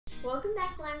Welcome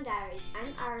back to Lyme Diaries.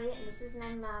 I'm Ari and this is my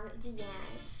mom, Deanne.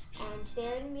 And today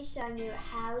we're going to be showing you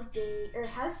how big or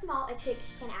how small a tick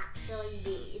can actually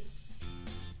be.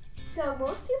 So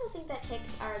most people think that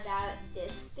ticks are about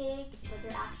this big, but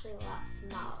they're actually a lot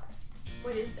smaller.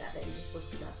 What is that you just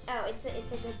lifted up? Oh, it's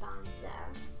a garbanzo.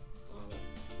 And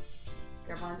it's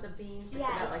garbanzo beans? It's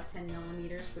yeah, about like 10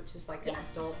 millimeters, which is like an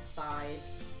adult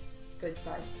size, good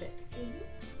size tick.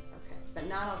 Okay, but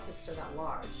not all ticks are that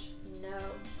large. No.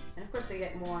 And of course they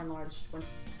get more enlarged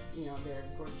once, you know, they're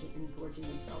engorging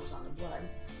themselves on the blood.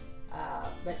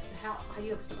 But how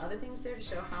you have some other things there to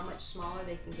show how much smaller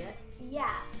they can get?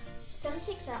 Yeah. Some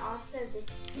ticks are also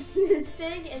this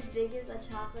big as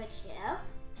a chocolate chip.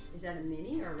 Is that a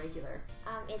mini or a regular?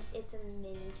 It's a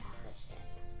mini chocolate chip.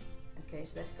 Okay,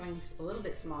 so that's going a little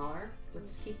bit smaller.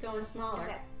 Let's keep going smaller.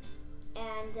 Okay.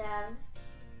 And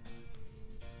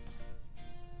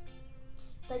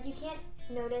like you can't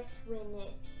notice when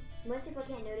most people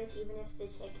can't notice even if the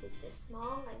tick is this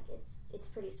small. Like it's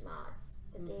pretty small. It's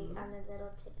the big on the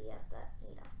little tippy of the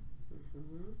needle.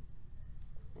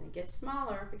 And it gets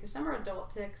smaller because some are adult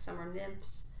ticks, some are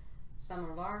nymphs, some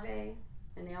are larvae,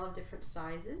 and they all have different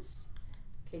sizes.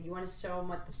 Okay, you want to show them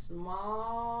what the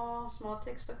small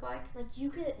ticks look like? Like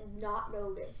you could not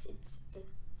notice. It's like,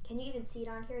 can you even see it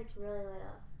on here? It's really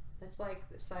little. That's like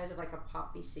the size of like a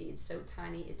poppy seed. So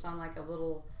tiny. It's on like a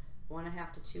little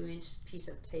 1.5 to 2 inch piece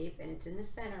of tape, and it's in the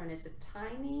center, and it's a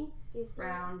tiny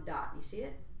round dot. You see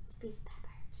it? It's a piece of pepper.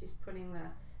 She's putting the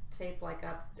tape like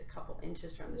up a couple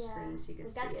inches from the screen so you can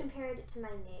see it. That's compared to my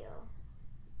nail.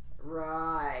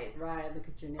 Right. Look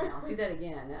at your nail. Do that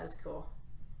again. That was cool.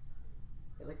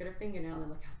 Okay, look at her fingernail and then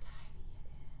look how tiny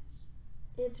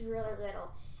it is. It's really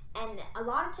little. And a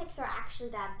lot of ticks are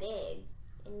actually that big,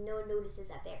 and no one notices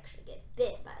that they actually get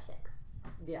bit by a tick.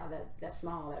 Yeah, that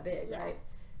small, that big, right?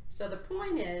 So the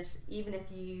point is, even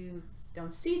if you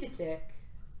don't see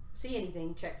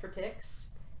anything, check for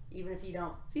ticks. Even if you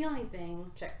don't feel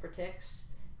anything, check for ticks,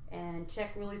 and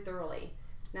check really thoroughly.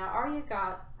 Now, Arya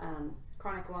got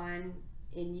chronic Lyme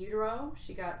in utero.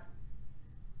 She got,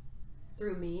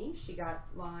 through me, she got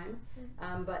Lyme,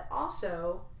 but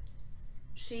also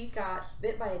she got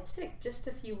bit by a tick just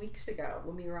a few weeks ago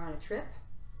when we were on a trip.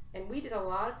 And we did a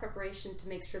lot of preparation to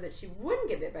make sure that she wouldn't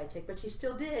get bit by a tick, but she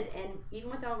still did. And even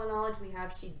with all the knowledge we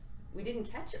have, we didn't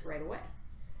catch it right away.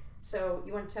 So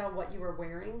you want to tell what you were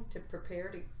wearing to prepare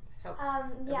to help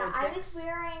avoid ticks? I was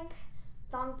wearing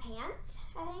thong pants,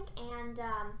 I think, and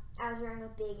I was wearing a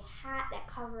big hat that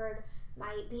covered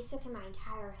basically my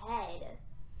entire head.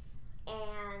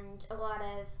 And a lot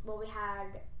of, we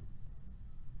had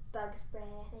bug spray,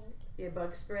 I think. Yeah,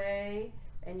 bug spray,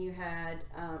 and you had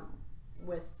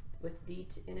with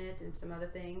DEET in it and some other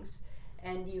things,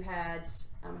 and you had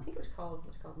I think it was called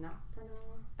Nocturnal.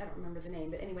 I don't remember the name,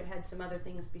 but anyway, it had some other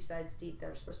things besides DEET that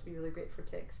are supposed to be really great for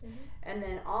ticks. And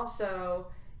then also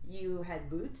you had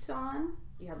boots on.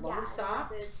 You had long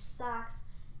socks. Boots, socks,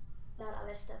 that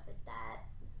other stuff like that.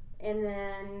 And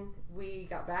then we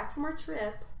got back from our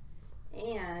trip,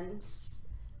 and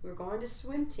we were going to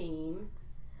swim team.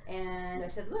 And I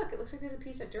said, look, it looks like there's a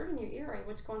piece of dirt in your ear.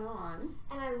 What's going on?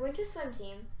 And I went to swim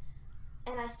team,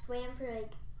 and I swam for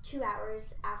like 2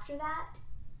 hours after that.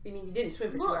 You mean you didn't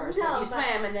swim for 2 hours? No, you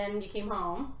swam and then you came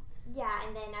home? Yeah,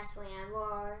 and then I swam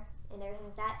more and everything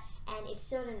like that, and it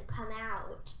still didn't come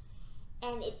out.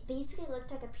 And it basically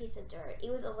looked like a piece of dirt. It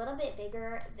was a little bit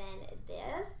bigger than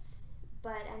this,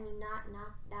 but I mean, not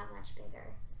that much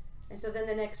bigger. And so then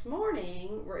the next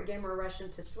morning, we're rushing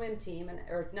to swim team,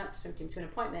 or not swim team, to an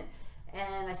appointment.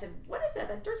 And I said, what is that?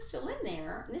 That dirt's still in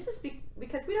there. And this is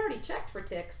because we'd already checked for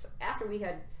ticks after we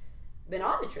had been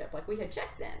on the trip. Like we had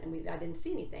checked then, and I didn't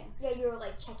see anything. Yeah, you were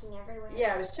like checking everywhere.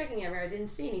 Yeah, I was checking everywhere. I didn't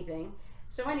see anything.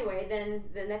 So anyway, then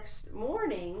the next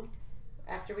morning,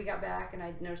 after we got back, and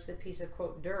I noticed the piece of,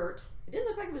 quote, dirt. It didn't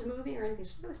look like it was moving or anything.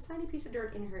 She had this tiny piece of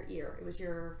dirt in her ear. It was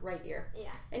your right ear.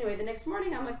 Yeah. Anyway, the next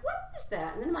morning, I'm like, what is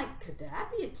that? And then I'm like, could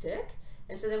that be a tick?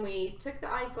 And so then we took the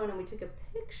iPhone and we took a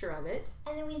picture of it.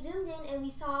 And then we zoomed in and we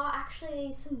saw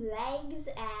actually some legs,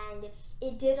 and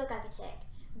it did look like a tick.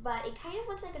 But it kind of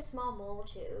looked like a small mole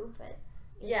too, but...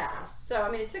 Yeah, so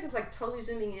I mean, it took us like totally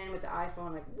zooming in with the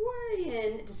iPhone, like way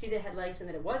in to see that it had legs and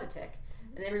that it was a tick.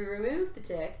 And then we removed the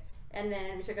tick, and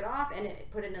then we took it off and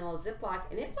put it in a little Ziploc,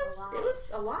 and it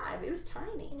was alive. It was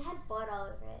tiny. And it had blood all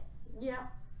over it. Yeah.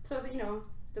 So, you know,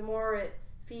 the more it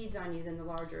feeds on you, then the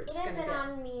larger it's going to get. It had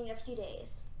been on me a few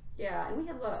days. Yeah, and we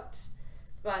had looked.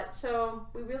 But so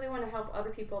we really want to help other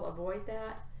people avoid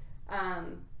that,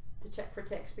 to check for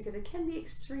ticks, because it can be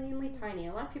extremely tiny.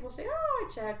 A lot of people say, oh,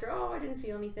 I checked, or oh, I didn't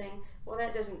feel anything. Well,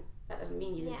 that doesn't that doesn't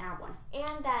mean you didn't have one.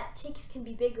 And that ticks can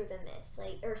be bigger than this,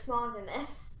 like, or smaller than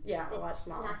this. Yeah, a lot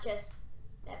smaller. It's not just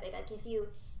that big. Like if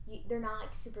they're not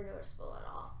like super noticeable at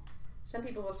all. Some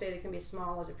people will say they can be as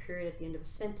small as a period at the end of a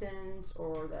sentence,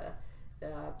 or the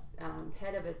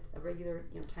head of a regular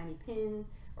tiny pin,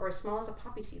 or as small as a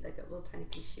poppy seed, like that little tiny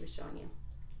piece she was showing you.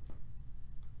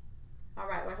 All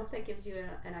right, well, I hope that gives you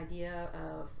an idea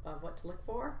of what to look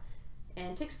for.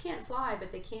 And ticks can't fly,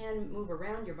 but they can move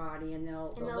around your body, and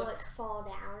they'll like fall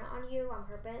down on you on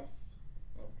purpose.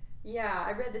 Yeah,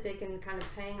 I read that they can kind of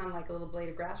hang on like a little blade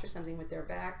of grass or something with their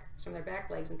some of their back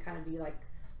legs, and kind of be like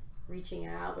reaching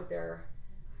out with their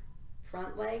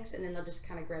front legs, and then they'll just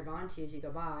kind of grab onto you as you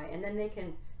go by. And then they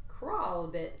can crawl a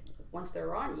bit once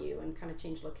they're on you and kind of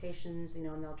change locations, and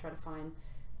they'll try to find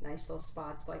nice little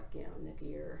spots like neck of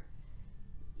your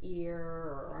ear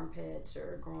or armpits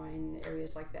or groin,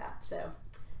 areas like that. So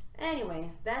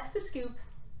anyway, that's the scoop.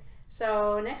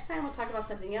 So next time we'll talk about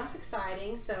something else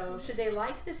exciting. So should they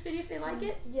like this video if they like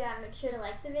it? Yeah, make sure to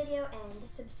like the video and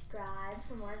subscribe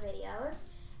for more videos.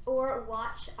 Or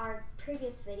watch our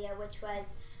previous video, which was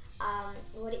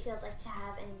what it feels like to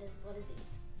have an invisible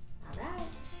disease. All right.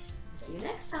 See you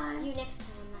next time. See you next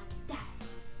time.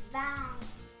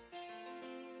 Bye.